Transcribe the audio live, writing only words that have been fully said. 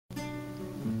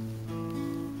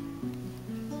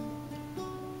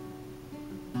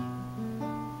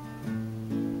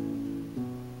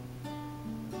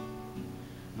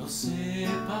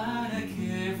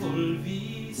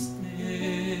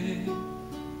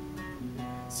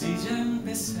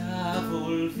empezaba a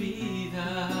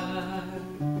olvidar.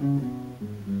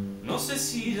 No sé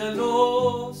si ya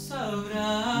lo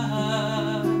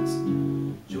sabrás.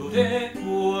 Lloré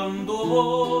cuando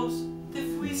vos te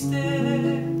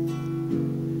fuiste.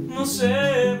 No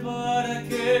sé para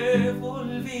qué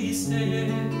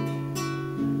volviste.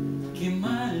 Qué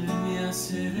mal me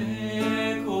hace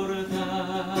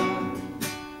recordar.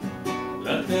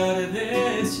 La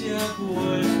tarde se ha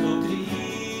puesto triste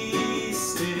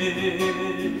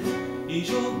y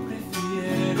yo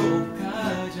prefiero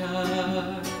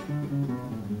callar.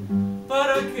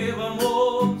 ¿Para qué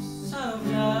vamos a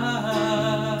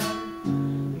hablar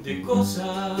de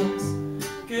cosas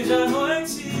que ya no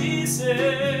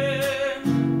existen?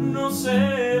 No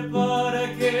sé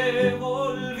para qué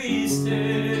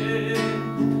volviste.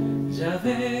 Ya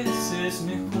ves, es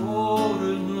mejor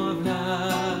no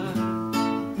hablar.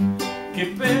 Qué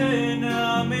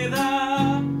pena me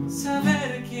da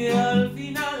saber que al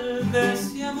final de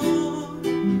ese amor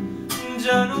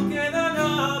ya no queda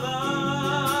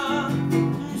nada,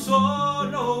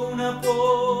 solo una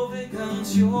pobre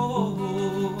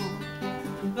canción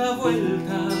da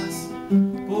vueltas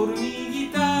por mi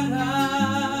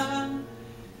guitarra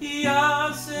y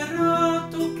hace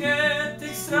rato que te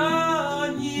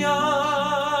extraña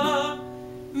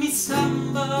mi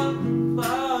samba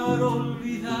para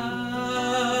olvidar.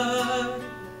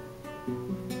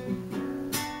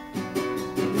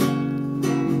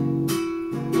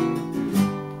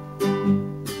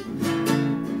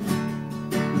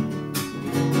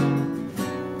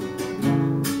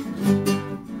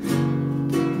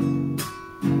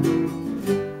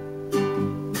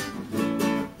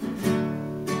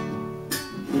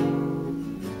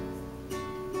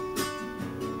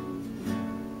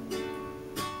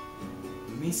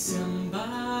 Mi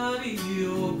samba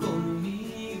vivió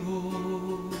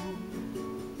conmigo,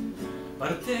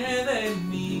 parte de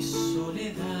mi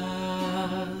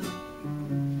soledad.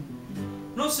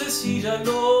 No sé si ya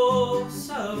lo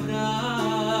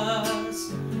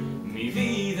sabrás, mi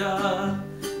vida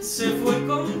se fue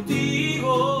contigo,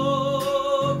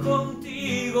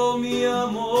 contigo mi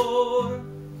amor,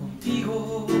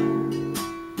 contigo.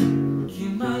 Qué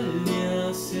mal me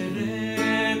hace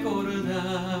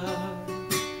recordar.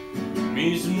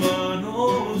 Mis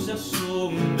manos ya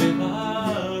son de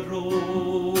barro,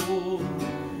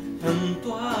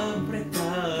 tanto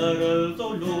apretar al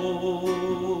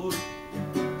dolor.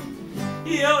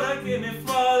 Y ahora que me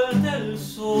falta el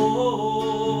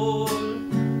sol,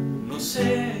 no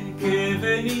sé qué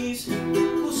venís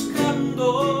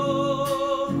buscando,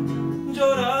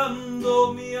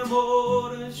 llorando mi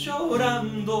amor,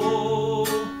 llorando,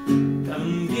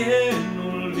 también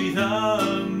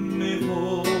olvidadme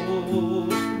vos.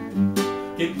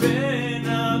 Qué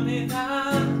pena me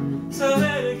da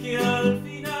saber que al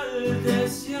final de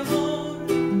ese amor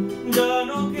ya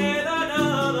no queda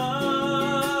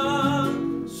nada,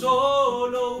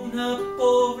 solo una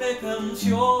pobre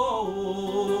canción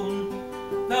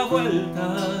da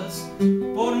vueltas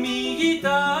por mi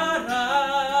guitarra.